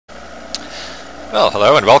Well,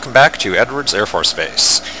 hello and welcome back to Edwards Air Force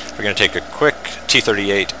Base. We're going to take a quick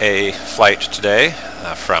T-38A flight today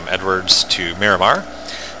from Edwards to Mirimar.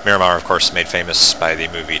 Mirimar, of course, made famous by the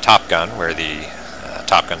movie Top Gun, where the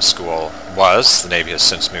Top Gun school was. The Navy has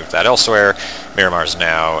since moved that elsewhere. Mirimar is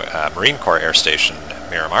now Marine Corps Air Station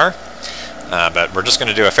Mirimar. But we're just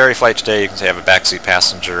going to do a ferry flight today. You can see I have a backseat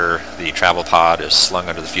passenger. The travel pod is slung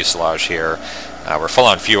under the fuselage here. We're full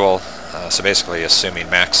on fuel, so basically assuming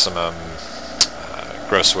maximum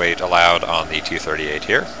gross weight allowed on the T-38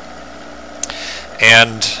 here.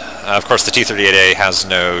 And of course the T-38A has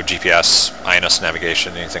no GPS, INS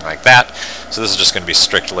navigation, anything like that. So this is just going to be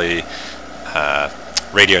strictly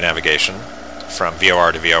radio navigation from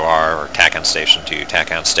VOR to VOR or TACAN station to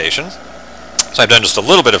TACAN station. So I've done just a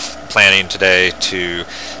little bit of planning today to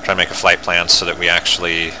try to make a flight plan so that we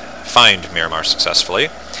actually find Mirimar successfully.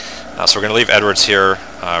 So we're going to leave Edwards here,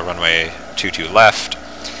 runway 22 left,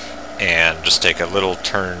 and just take a little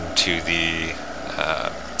turn to the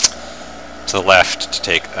left to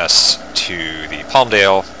take us to the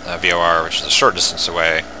Palmdale VOR, which is a short distance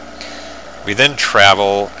away. We then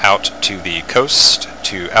travel out to the coast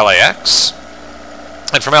to LAX,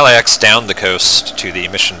 and from LAX down the coast to the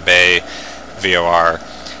Mission Bay VOR,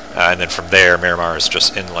 and then from there Mirimar is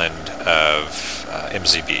just inland of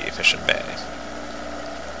MZB, Mission Bay.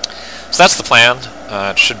 So that's the plan.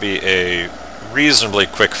 It should be a reasonably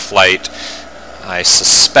quick flight. I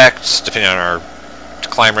suspect, depending on our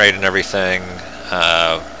climb rate and everything,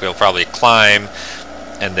 we'll probably climb,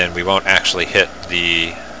 and then we won't actually hit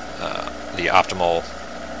the optimal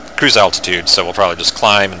cruise altitude, so we'll probably just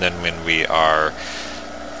climb, and then when we are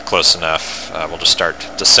close enough, we'll just start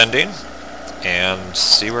descending and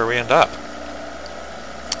see where we end up.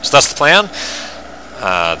 So that's the plan.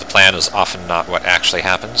 The plan is often not what actually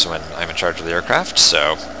happens when I'm in charge of the aircraft,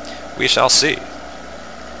 so we shall see.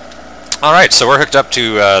 Alright, so we're hooked up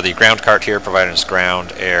to the ground cart here, providing us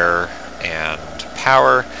ground, air, and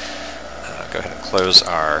power. Go ahead and close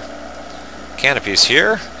our canopies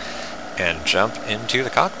here and jump into the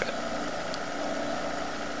cockpit.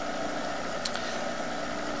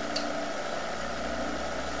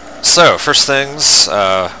 So, first things,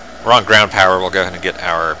 we're on ground power. We'll go ahead and get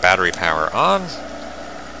our battery power on.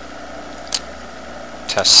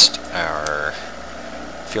 Test our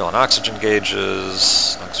fuel and oxygen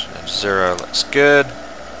gauges. Oxygen is 0, looks good.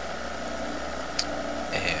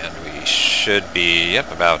 And we should be,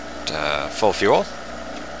 about full fuel.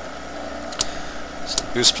 So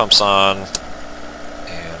the boost pump's on,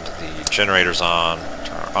 and the generator's on.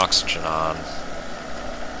 Turn our oxygen on.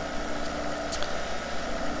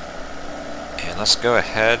 And let's go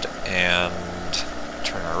ahead and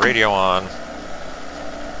turn our radio on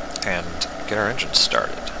and get our engine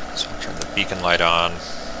started. So I'll turn the beacon light on,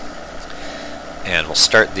 and we'll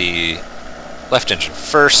start the left engine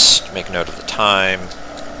first, make note of the time,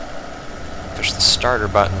 push the starter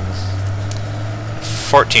button,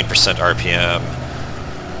 14% RPM,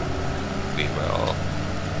 we will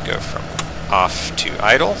go from off to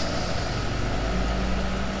idle.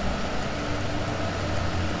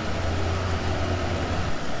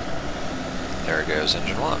 There goes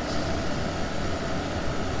engine 1.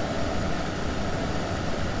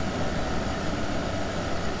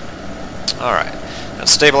 Alright, now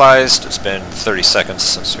it's stabilized. It's been 30 seconds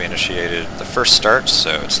since we initiated the first start,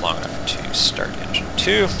 so it's long enough to start engine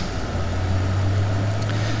 2.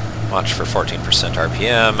 Watch for 14%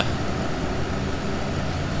 RPM,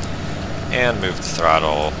 and move the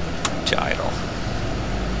throttle to idle.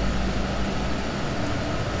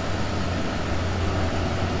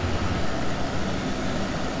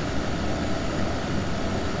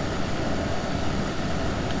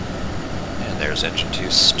 And there's engine 2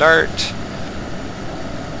 start.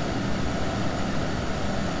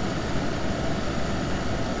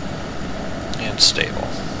 Stable.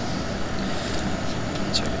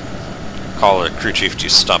 So call a crew chief to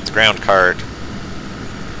stop the ground cart.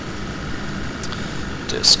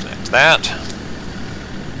 Disconnect that.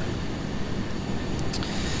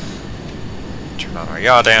 Turn on our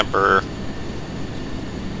yaw damper.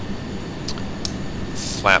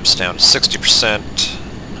 Flaps down to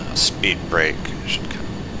 60%. Speed brake should come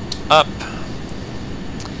up.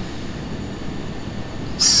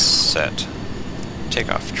 Set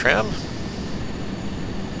takeoff trim.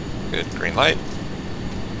 Good, green light.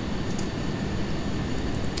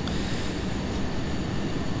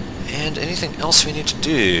 And anything else we need to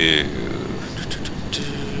do?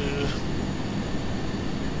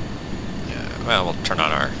 Yeah, well, we'll turn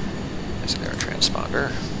on our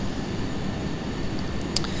transponder.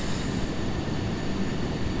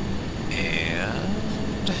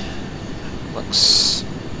 And looks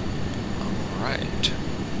alright.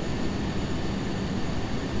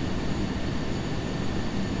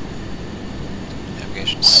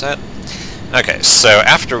 set. Okay, so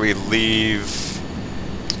after we leave,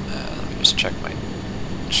 let me just check my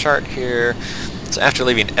chart here. So after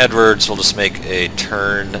leaving Edwards, we'll just make a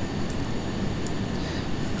turn.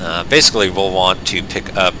 Basically, we'll want to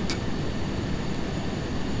pick up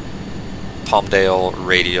Palmdale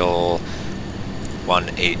radial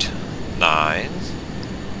 189.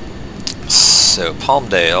 So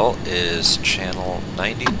Palmdale is channel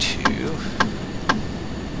 92.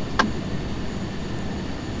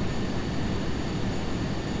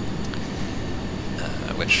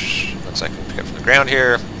 Which looks like we can pick up from the ground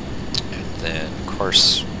here. And then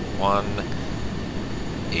course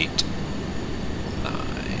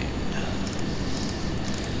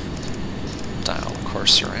 189. Dial the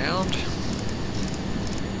course around.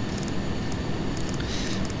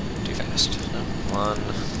 Too fast. No.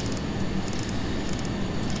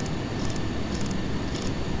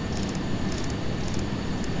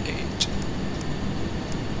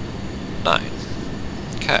 189.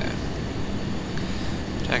 Okay.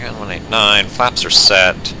 Tag on 189. Flaps are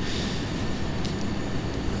set.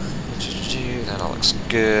 That all looks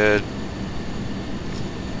good.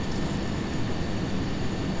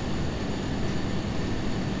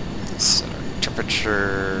 Set our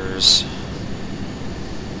temperatures.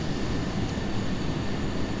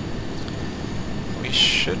 We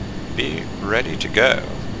should be ready to go.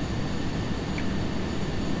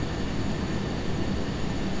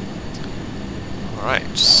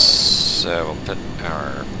 Alright, so we'll put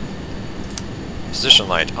our position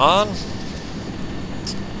light on.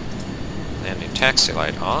 Landing taxi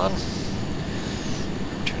light on.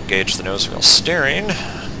 To engage the nose wheel steering.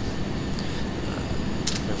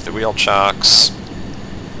 Move the wheel chocks.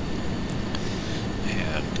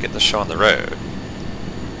 And get the show on the road.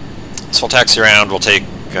 So we'll taxi around. We'll take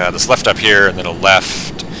this left up here and then a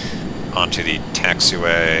left onto the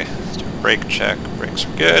taxiway. Let's do a brake check. Brakes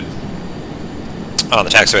are good. On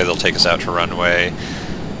the taxiway, they'll take us out to runway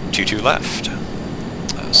 22 left.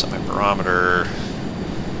 Set my barometer.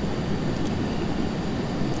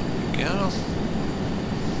 There we go.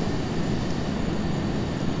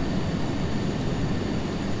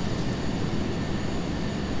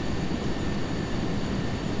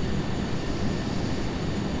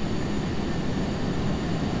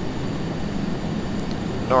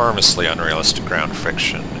 Enormously unrealistic ground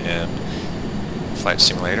friction in Flight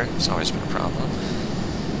Simulator. It's always been a problem.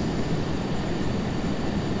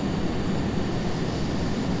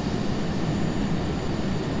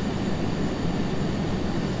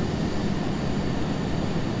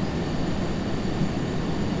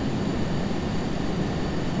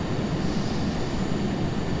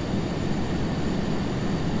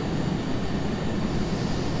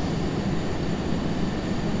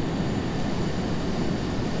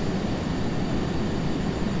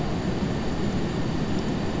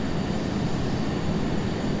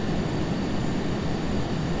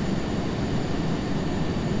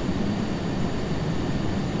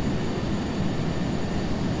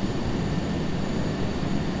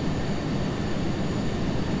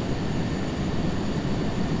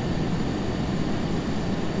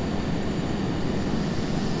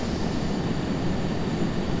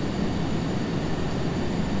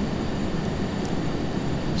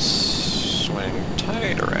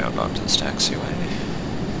 Around onto this taxiway.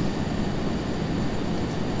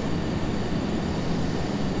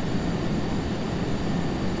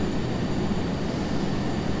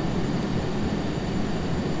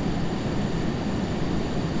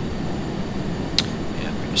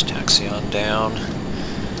 And we just taxi on down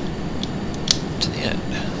to the end.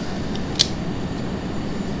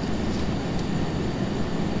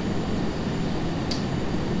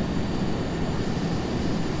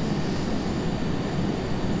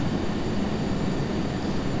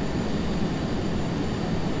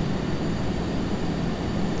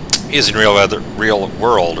 Using real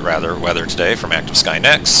world weather today from Active Sky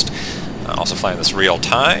Next. Also flying this real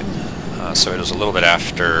time, so it is a little bit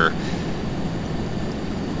after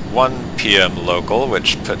 1 p.m. local,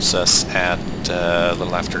 which puts us at a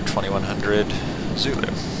little after 2100 Zulu.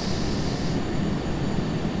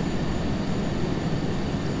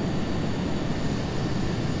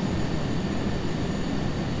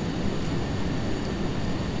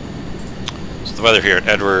 So the weather here at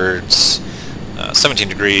Edwards. 17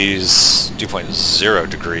 degrees, dew point 0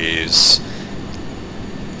 degrees,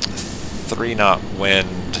 3 knot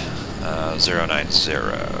wind, 090.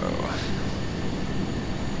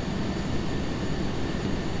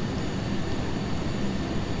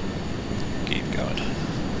 Keep going.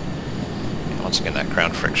 And once again, that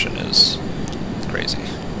ground friction is crazy.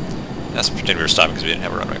 That's pretending we were stopping because we didn't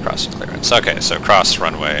have a runway crossing clearance. Okay, so cross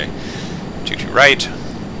runway 22 right.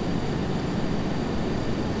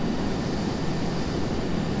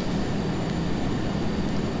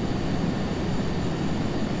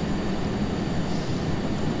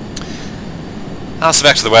 Also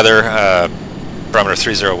back to the weather, barometer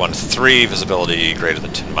 3013, visibility greater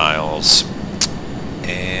than 10 miles,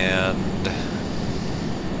 and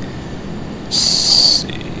let's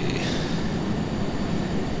see,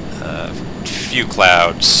 few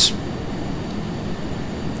clouds,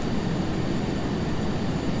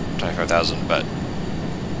 25,000, but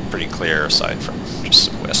pretty clear aside from just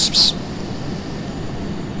some wisps.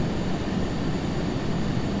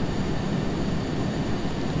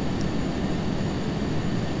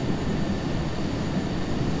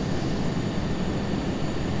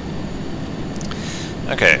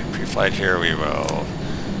 Okay, pre-flight here, we will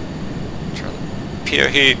turn the pitot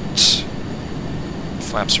heat,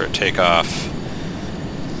 flaps are at takeoff,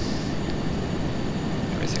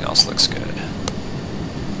 everything else looks good.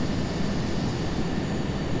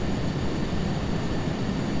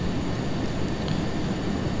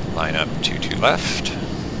 Line up 22 left.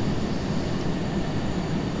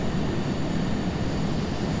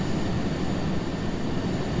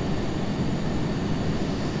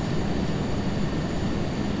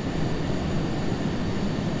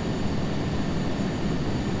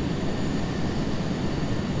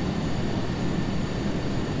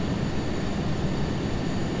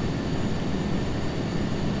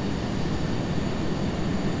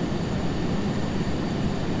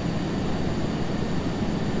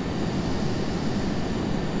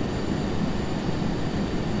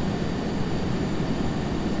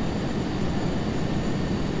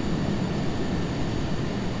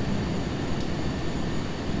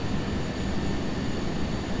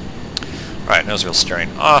 Alright, nose wheel steering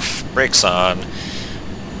off, brakes on.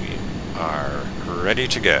 We are ready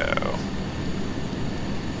to go.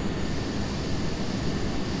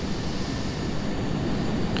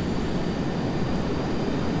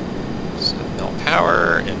 So no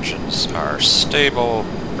power, engines are stable,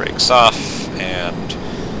 brakes off, and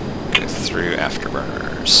go through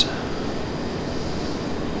afterburners.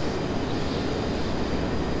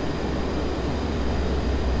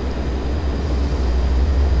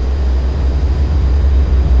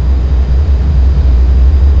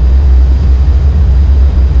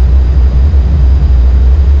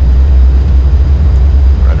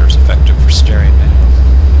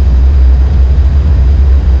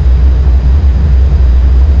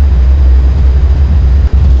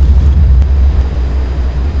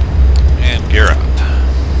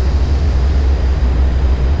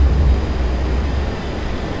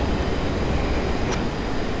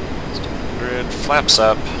 Flaps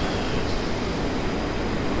up.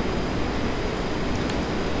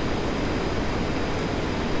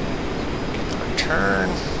 Turn.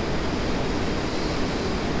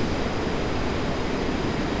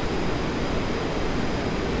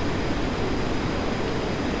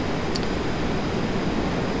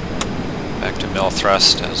 Back to mill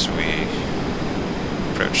thrust as we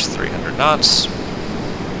approach 300 knots.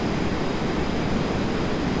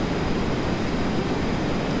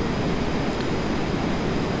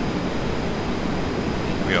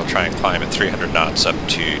 We'll try and climb at 300 knots up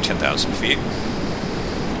to 10,000 feet.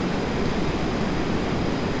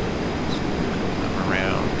 Come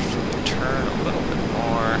around for the turn a little bit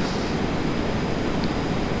more.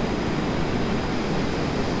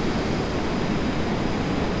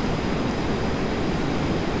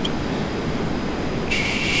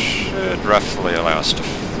 Should roughly allow us to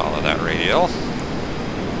follow that radial.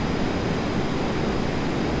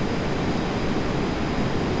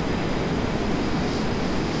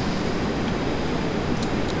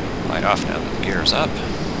 Light off now that the gear's up.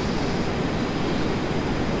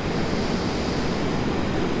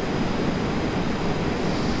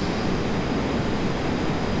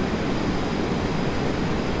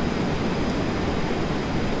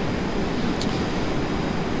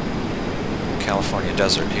 California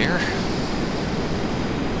desert here.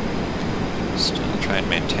 Still try and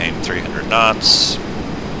maintain 300 knots.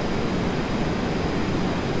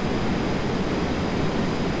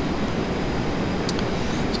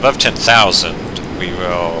 Above 10,000, we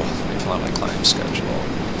will follow my climb schedule.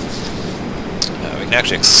 We can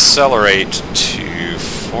actually accelerate to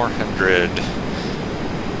 400,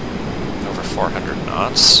 over 400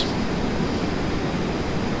 knots.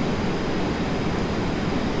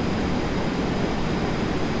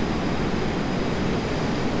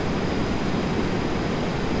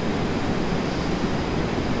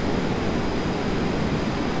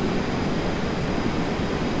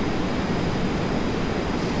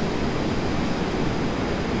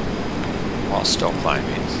 While still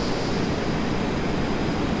climbing.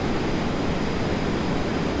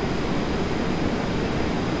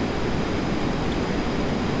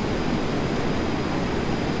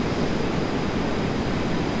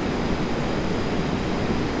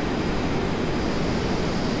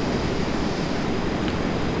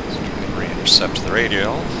 intercept the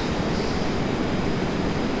radial.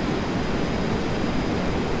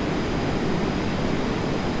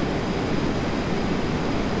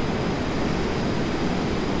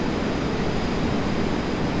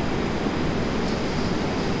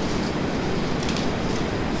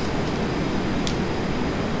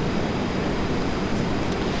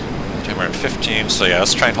 We're at 15, so yeah,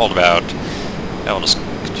 let's try and hold about, we'll just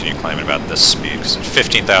continue climbing about this speed, because at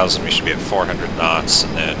 15,000 we should be at 400 knots,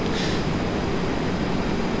 and then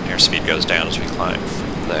airspeed goes down as we climb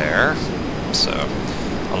from there. So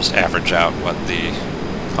I'll just average out what the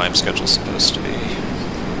climb schedule is supposed to be.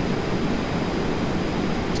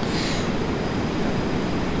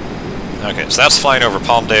 Okay, so that's flying over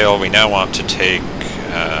Palmdale. We now want to take...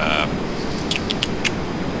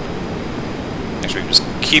 actually, we can just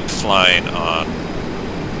keep flying on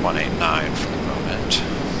 189 for the moment.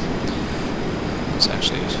 Let's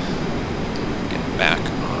actually get back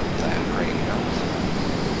on that radial.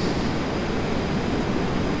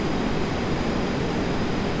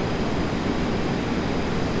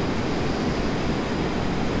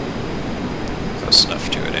 Close enough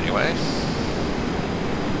to it anyway.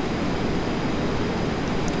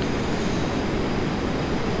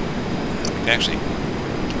 We can actually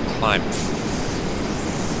climb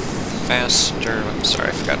faster. I'm sorry,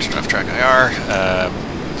 I forgot to turn off track IR.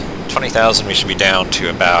 20,000 we should be down to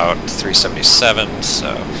about 377,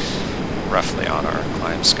 so roughly on our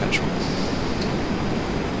climb schedule.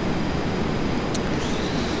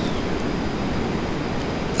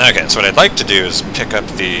 Okay, so what I'd like to do is pick up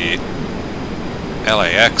the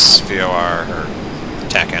LAX VOR, or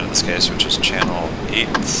TACAN in this case, which is channel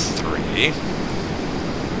 83.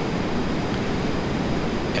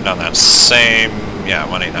 And on that same,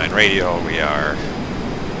 189 radial, we are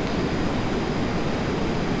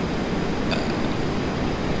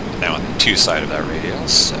now on the 2 side of that radial,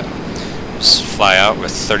 so just fly out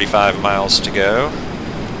with 35 miles to go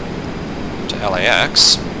to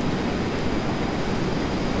LAX.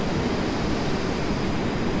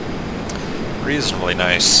 Reasonably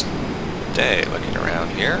nice day looking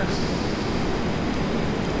around here.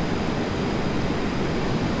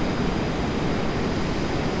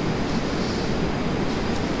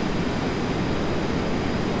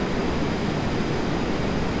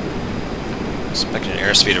 Expecting an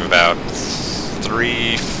airspeed of about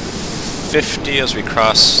 350 as we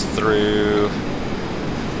cross through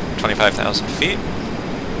 25,000 feet.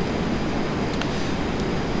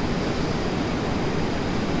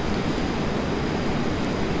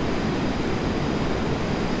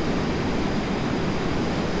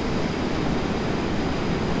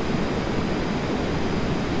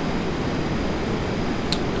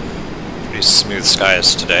 Pretty smooth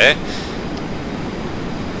skies today.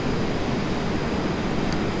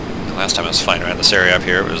 Last time I was flying around this area up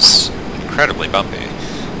here, it was incredibly bumpy.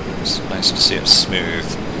 It's nice to see it smooth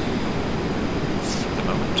for the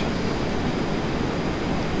moment.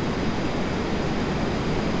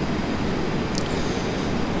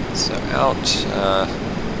 So out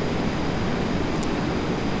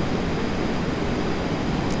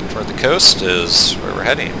toward the coast is where we're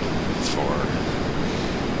heading for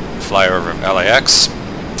the flyover of LAX,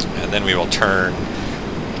 and then we will turn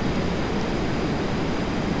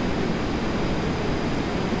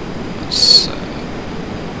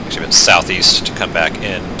actually went southeast to come back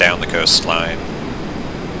in down the coastline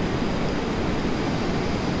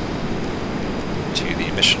to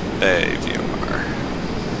the Mission Bay VOR.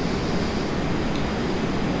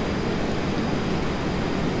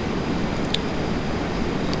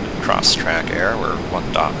 Cross-track air, we're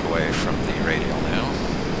 1 dot away from the radial now,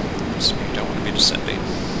 so we don't want to be descending.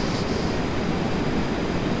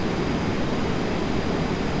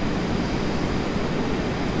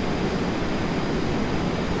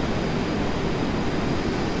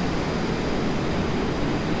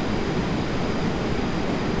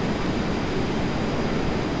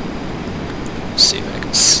 See if I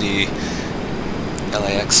can see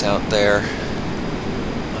LAX out there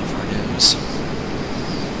off our nose.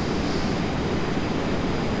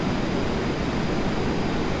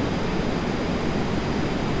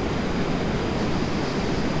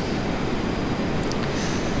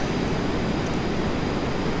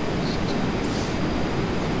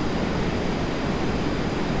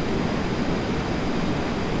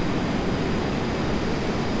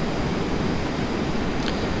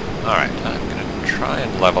 Alright, I'm going to try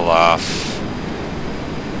and level off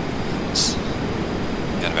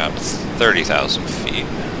at about 30,000 feet.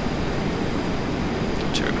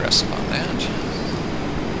 Not too aggressive on that.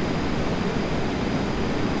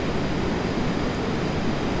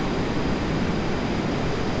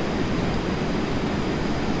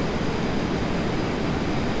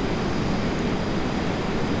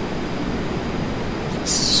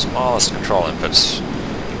 smallest control inputs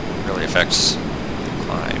really affects the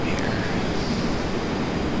climb here.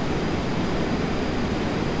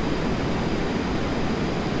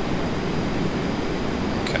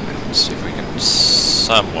 Okay, let's see if we can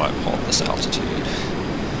somewhat hold this altitude.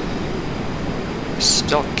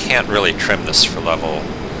 Still can't really trim this for level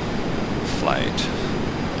flight,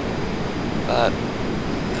 but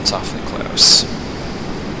it's awfully close.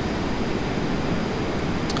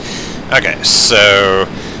 Okay, so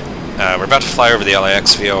we're about to fly over the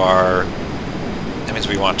LAX VOR. That means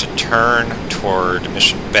we want to turn toward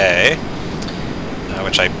Mission Bay,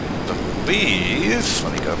 which I believe,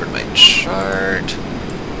 let me go over to my chart.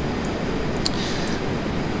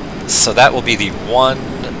 So that will be the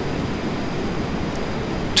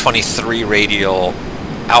 123 radial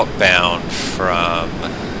outbound from,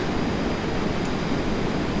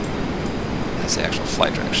 that's the actual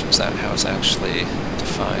flight direction. Is that how it's actually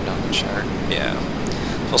defined on the chart? Yeah.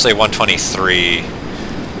 So we'll say 123.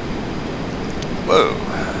 Whoa.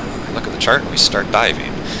 Look at the chart and we start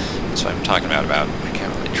diving. That's what I'm talking about I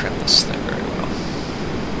can't really trim this thing very well.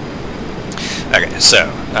 Okay, so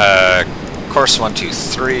course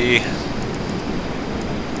 123.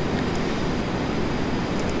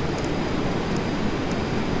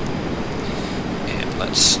 And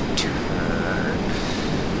let's turn.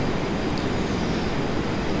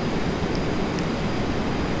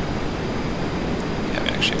 Yeah, we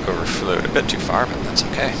actually overflew a bit too far, but that's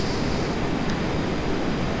okay.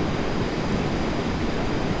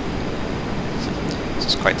 This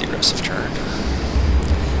is quite the aggressive turn.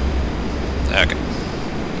 Okay.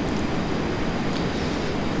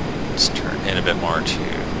 Let's turn in a bit more to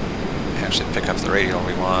actually pick up the radial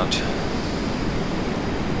we want.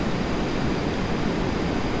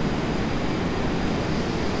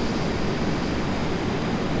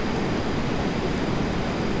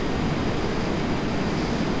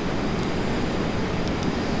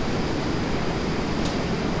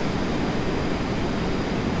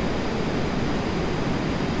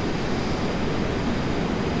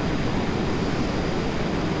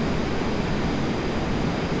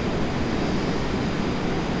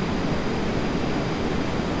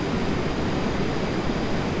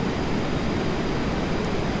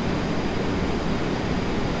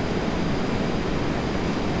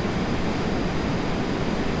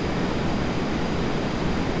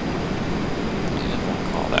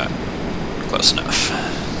 Close enough.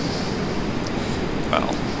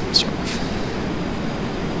 Well, sort of.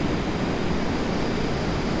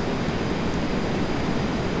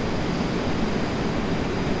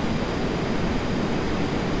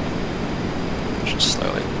 Just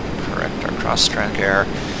slowly correct our cross-track error.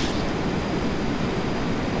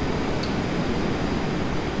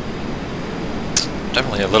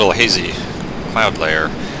 Definitely a little hazy cloud layer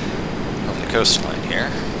over the coastline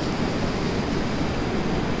here.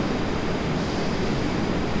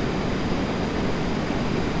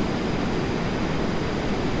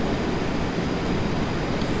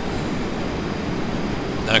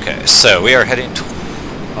 Okay, so we are heading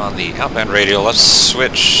on the outbound radial. Let's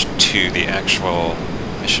switch to the actual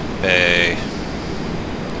Mission Bay.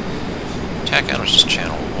 TACAN, which is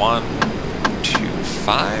channel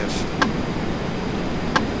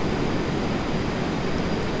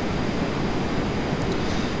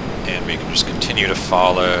 125. And we can just continue to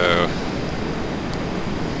follow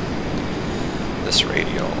this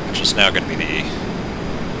radial, which is now going to be the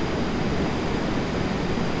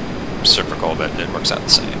reciprocal, but it works out the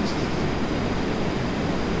same.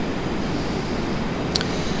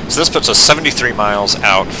 So this puts us 73 miles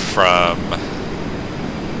out from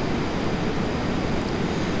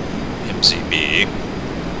MZB.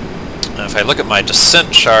 Now if I look at my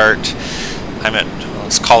descent chart, I'm at,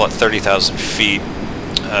 let's call it 30,000 feet.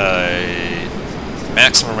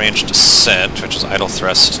 Maximum range descent, which is idle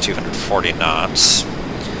thrust, 240 knots.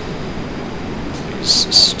 Please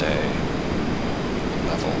stay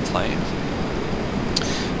plane.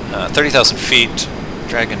 30,000 feet,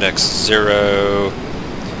 drag index 0,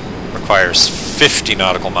 requires 50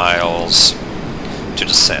 nautical miles to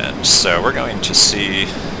descend. So we're going to see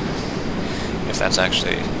if that's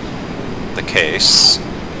actually the case.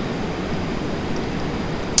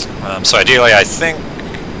 So ideally I think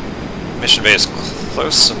Mission Bay is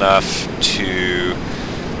close enough to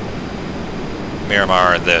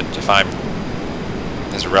Mirimar that if I'm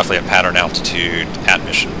is roughly a pattern altitude at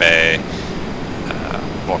Mission Bay.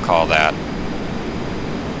 We'll call that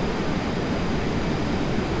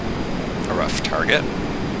a rough target.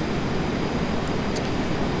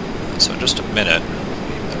 So in just a minute,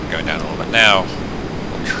 we're going down a little bit now,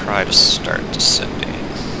 we'll try to start descending.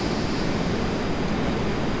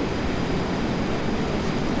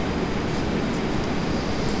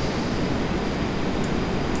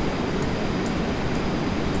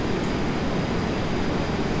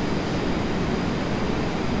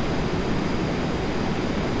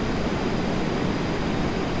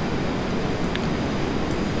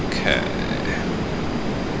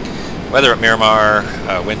 Weather at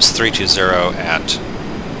Mirimar, winds 320 at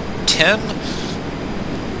 10.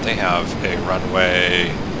 They have a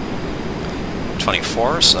runway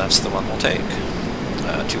 24, so that's the one we'll take.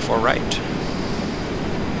 24 right.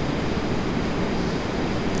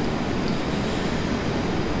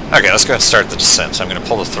 Okay, let's go ahead and start the descent. So I'm going to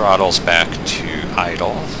pull the throttles back to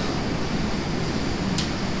idle.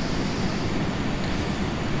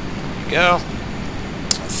 There we go.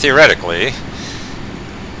 Theoretically,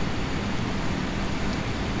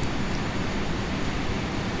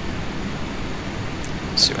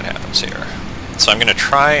 let's see what happens here. So I'm going to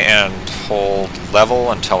try and hold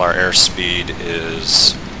level until our airspeed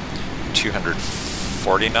is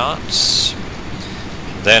 240 knots.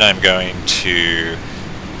 Then I'm going to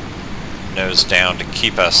nose down to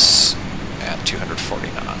keep us at 240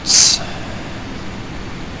 knots.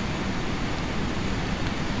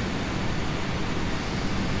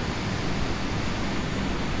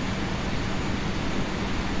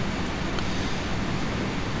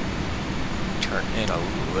 Turn in a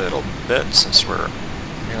little bit since we're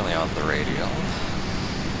nearly on the radial.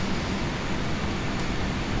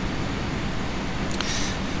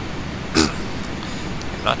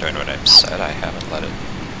 I'm not doing what I've said. I haven't let it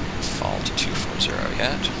fall to 240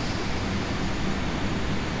 yet.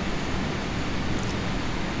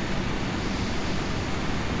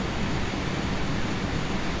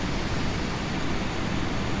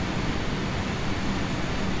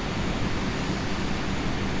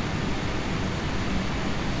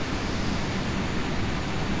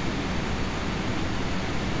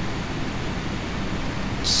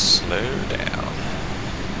 Slow down.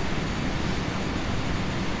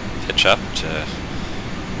 Pitch up to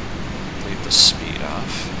lead the speed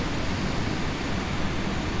off.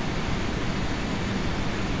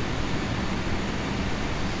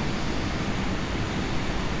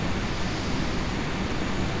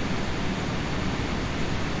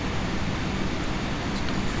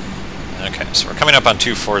 Okay, so we're coming up on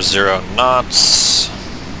 240 knots.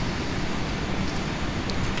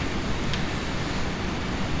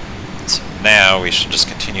 So now we should just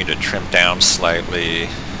continue to trim down slightly.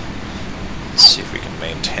 Let's see if we can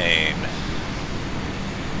maintain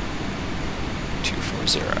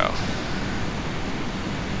 240.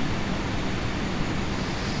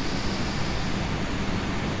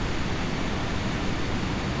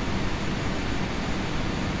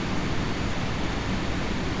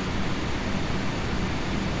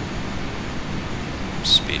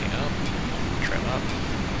 Speeding up, trim up.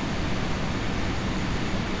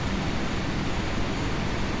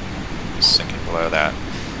 Sinking below that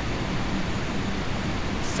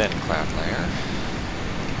thin cloud layer.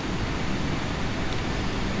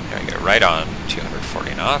 There we go, right on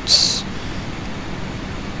 240 knots.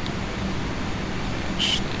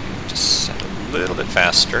 Actually, descend a little bit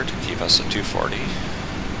faster to keep us at 240.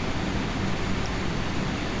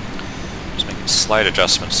 Just making slight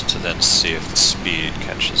adjustments to then see if the speed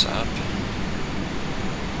catches up.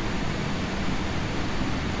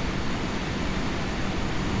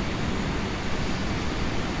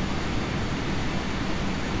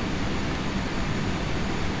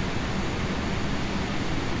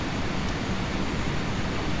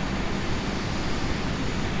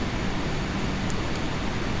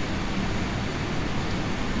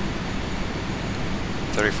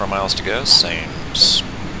 $34 miles to go, seems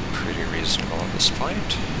pretty reasonable at this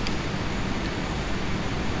point.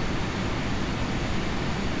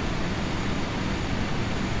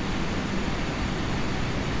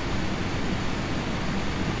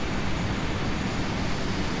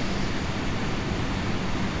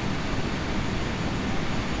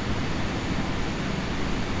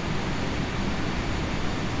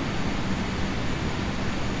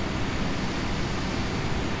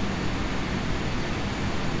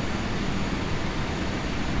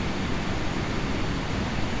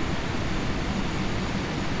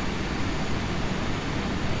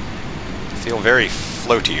 Feel very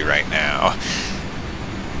floaty right now.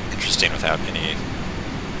 Interesting without any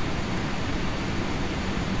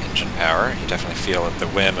engine power. You definitely feel at the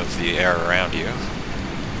whim of the air around you.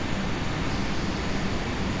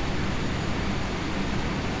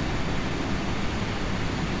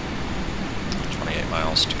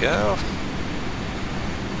 Miles to go.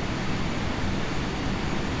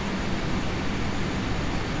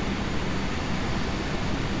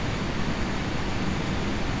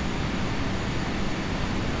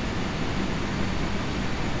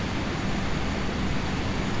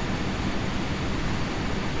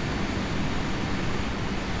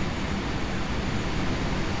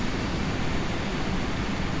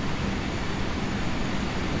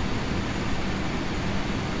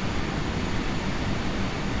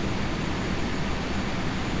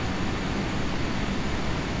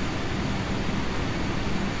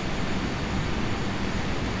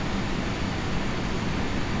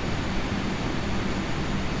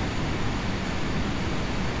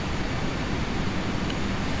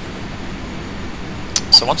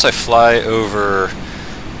 So once I fly over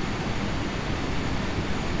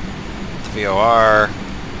the VOR,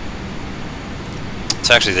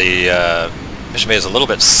 it's actually the mission bay is a little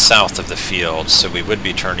bit south of the field, so we would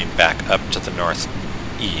be turning back up to the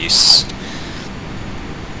northeast.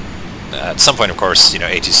 At some point, of course,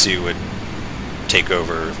 ATC would take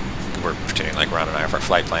over. We're pretending like we're on an IFR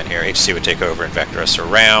flight plan here. ATC would take over and vector us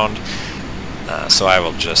around. So I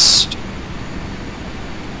will just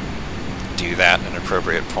do that at an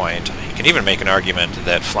appropriate point. You can even make an argument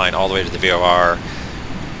that flying all the way to the VOR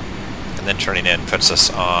and then turning in puts us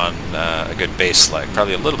on a good base leg,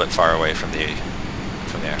 probably a little bit far away from the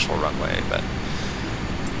actual runway, but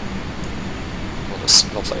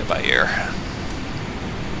we'll play it by ear.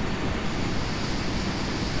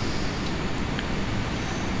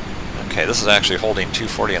 Okay, this is actually holding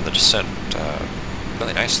 240 on the descent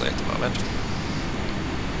really nicely at the moment.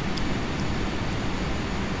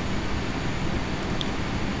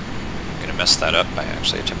 I'm going to mess that up by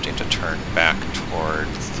actually attempting to turn back toward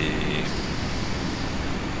the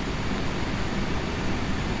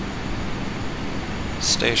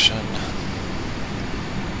station.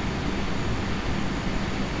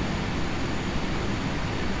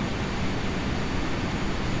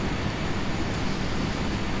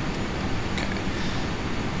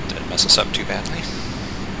 Mess us up too badly.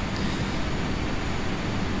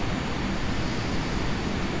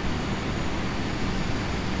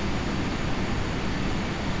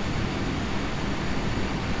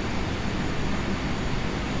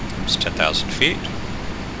 It's 10,000 feet.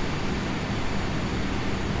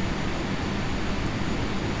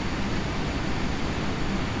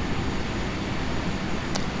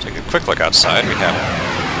 Take a quick look outside. We haven't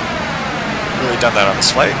really done that on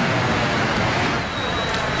this flight.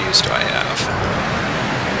 Do I have?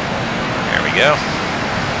 There we go.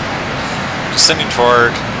 Descending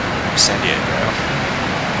toward San Diego.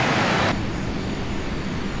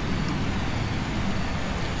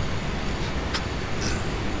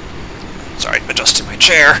 Sorry, I'm adjusting my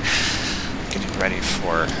chair. Getting ready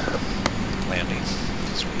for landing.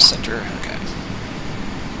 Let's recenter. Okay.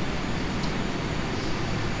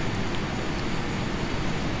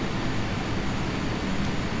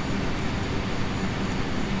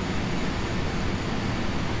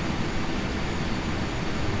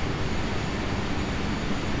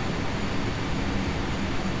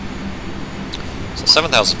 So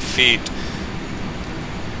 7,000 feet,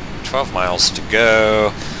 12 miles to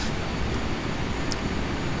go.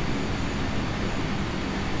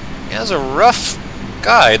 As a rough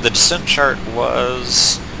guide, the descent chart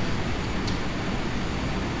was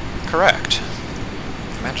correct.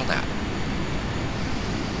 Imagine that.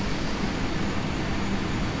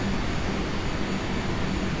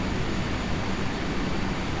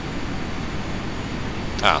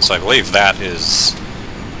 So I believe that is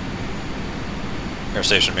Air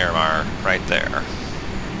Station Mirimar right there.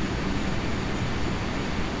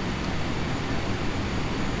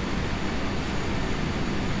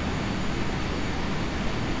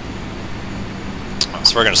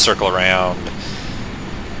 So we're going to circle around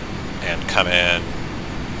and come in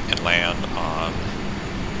and land on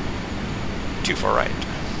 24 right.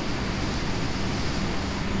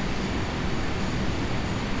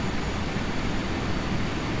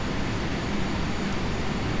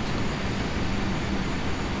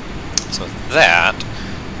 So with that,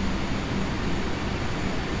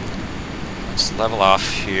 let's level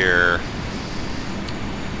off here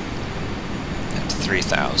at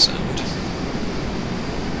 3,000.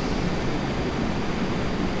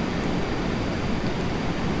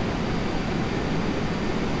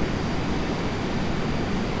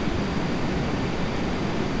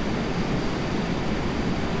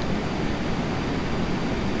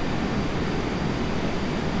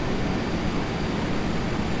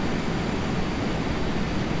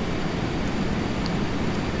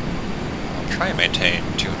 Try and maintain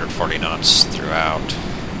 240 knots throughout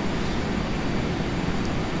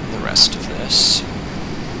the rest of this.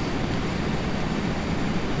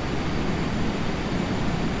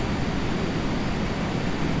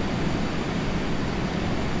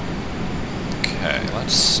 Okay,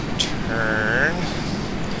 let's turn.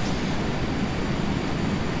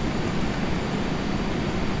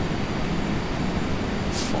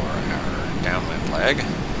 For our downwind leg.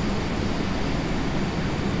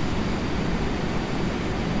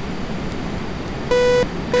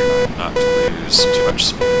 Not to lose too much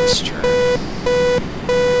speed this turn.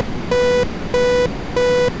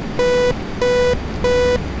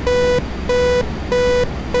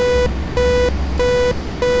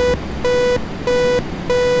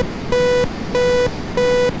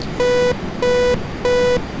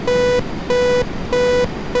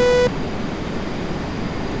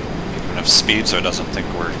 speed so it doesn't think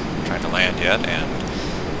we're trying to land yet,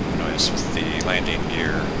 and noise with the landing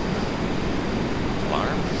gear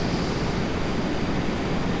alarm.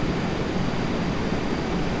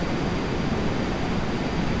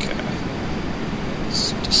 Okay.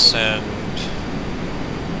 Let's descend.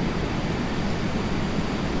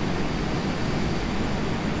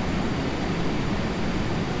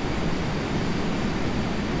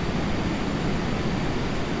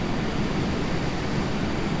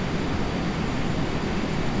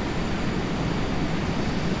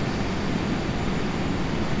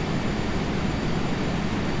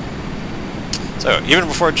 So, even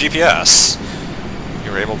before GPS,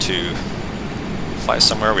 you were able to fly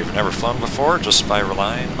somewhere we've never flown before just by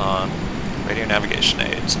relying on radio navigation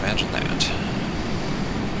aids. Imagine that.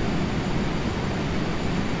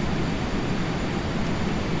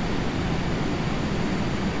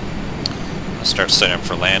 I'll start setting up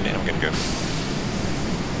for landing. I'm going to go...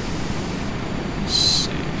 Let's see.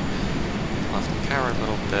 Pull off the power a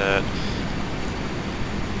little bit.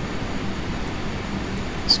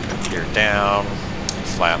 Let's go gear down,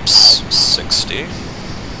 flaps 60. And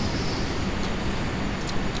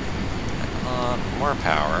on, more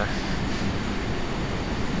power.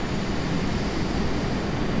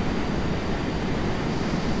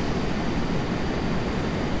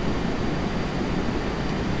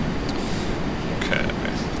 Okay.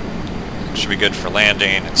 Should be good for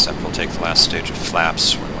landing, except we'll take the last stage of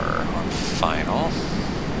flaps when we're on final.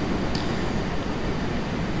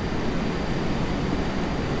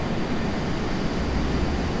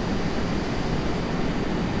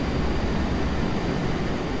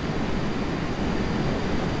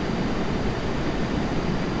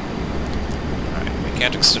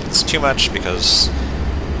 Can't extend this too much because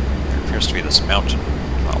there appears to be this mountain,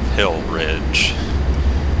 well, hill ridge.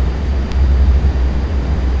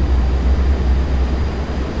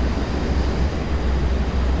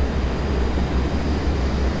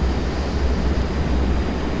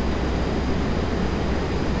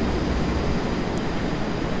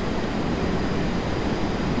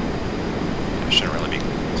 I shouldn't really be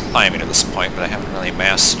climbing at this point, but I haven't really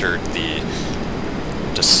mastered the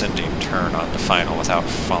descending turn onto final without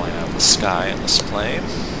falling out of the sky in this plane.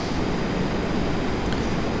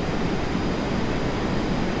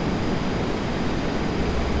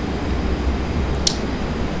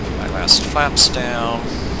 Put my last flaps down.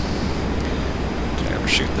 Did I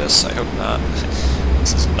overshoot this? I hope not.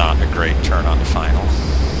 This is not a great turn onto final.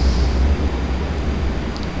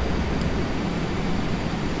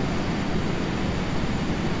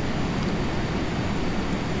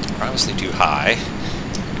 Obviously too high.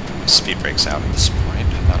 Speed brakes out at this point.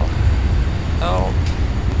 That'll help.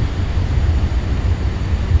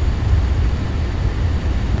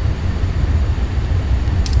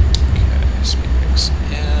 Okay, speed brakes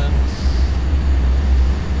in.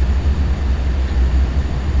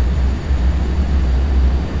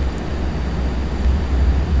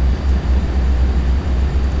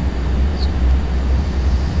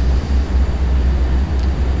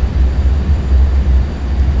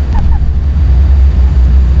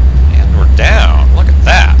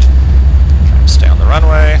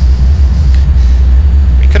 Runway.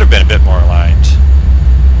 We could have been a bit more aligned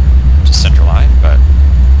to center line, but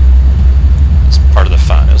it's part of the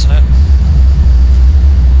fun, isn't it?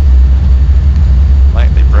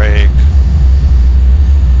 Lightly brake.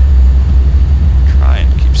 Try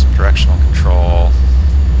and keep some directional control.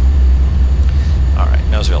 Alright,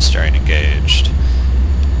 nose wheel steering engaged.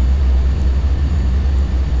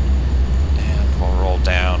 And we'll roll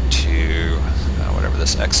down to whatever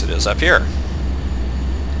this exit is up here.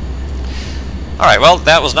 Alright, well,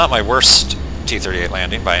 that was not my worst T-38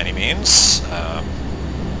 landing by any means. The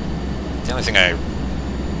only thing I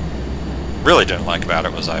really didn't like about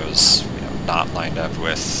it was I was not lined up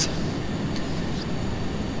with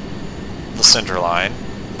the center line,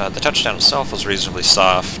 but the touchdown itself was reasonably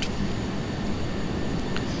soft.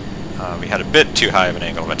 We had a bit too high of an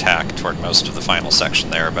angle of attack toward most of the final section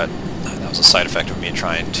there, but that was a side effect of me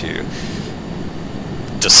trying to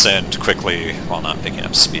descend quickly while not picking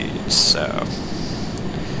up speed, so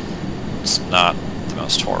it's not the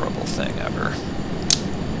most horrible thing ever.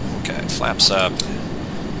 Okay, flaps up,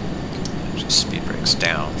 just speed brakes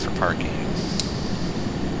down for parking.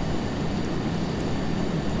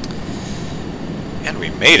 And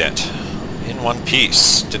we made it in one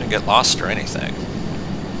piece, didn't get lost or anything.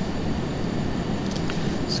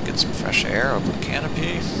 Let's get some fresh air, open the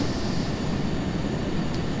canopy.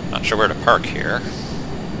 Not sure where to park here.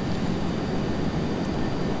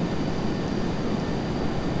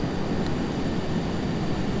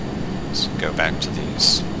 Let's go back to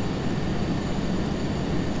these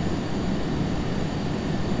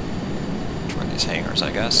these hangars,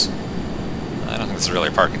 I guess. I don't think this is really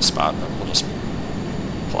a parking spot, but we'll just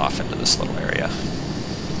pull off into this little area.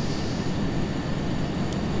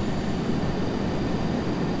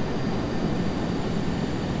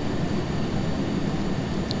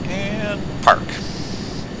 And park.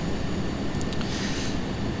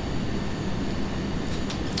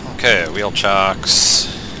 Okay, wheel chocks.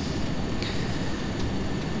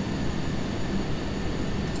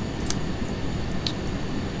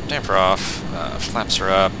 Damper off, flaps are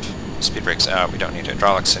up, speed brake's out. We don't need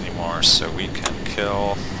hydraulics anymore, so we can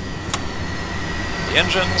kill the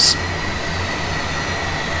engines.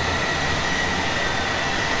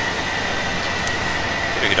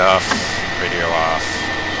 Video heat off, radio off,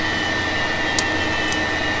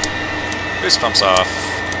 boost pumps off,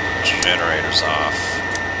 generators off.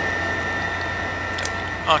 Don't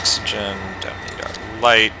need oxygen, don't need our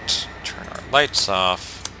light, turn our lights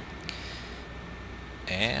off.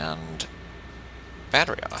 And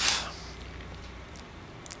battery off.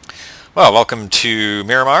 Well, welcome to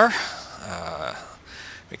Mirimar.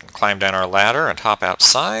 We can climb down our ladder and hop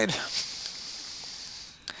outside.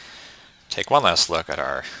 Take one last look at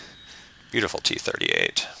our beautiful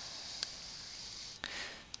T-38.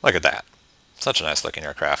 Look at that. Such a nice looking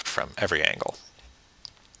aircraft from every angle.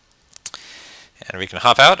 And we can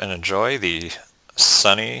hop out and enjoy the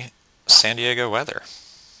sunny San Diego weather.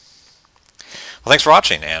 Well, thanks for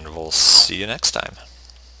watching, and we'll see you next time.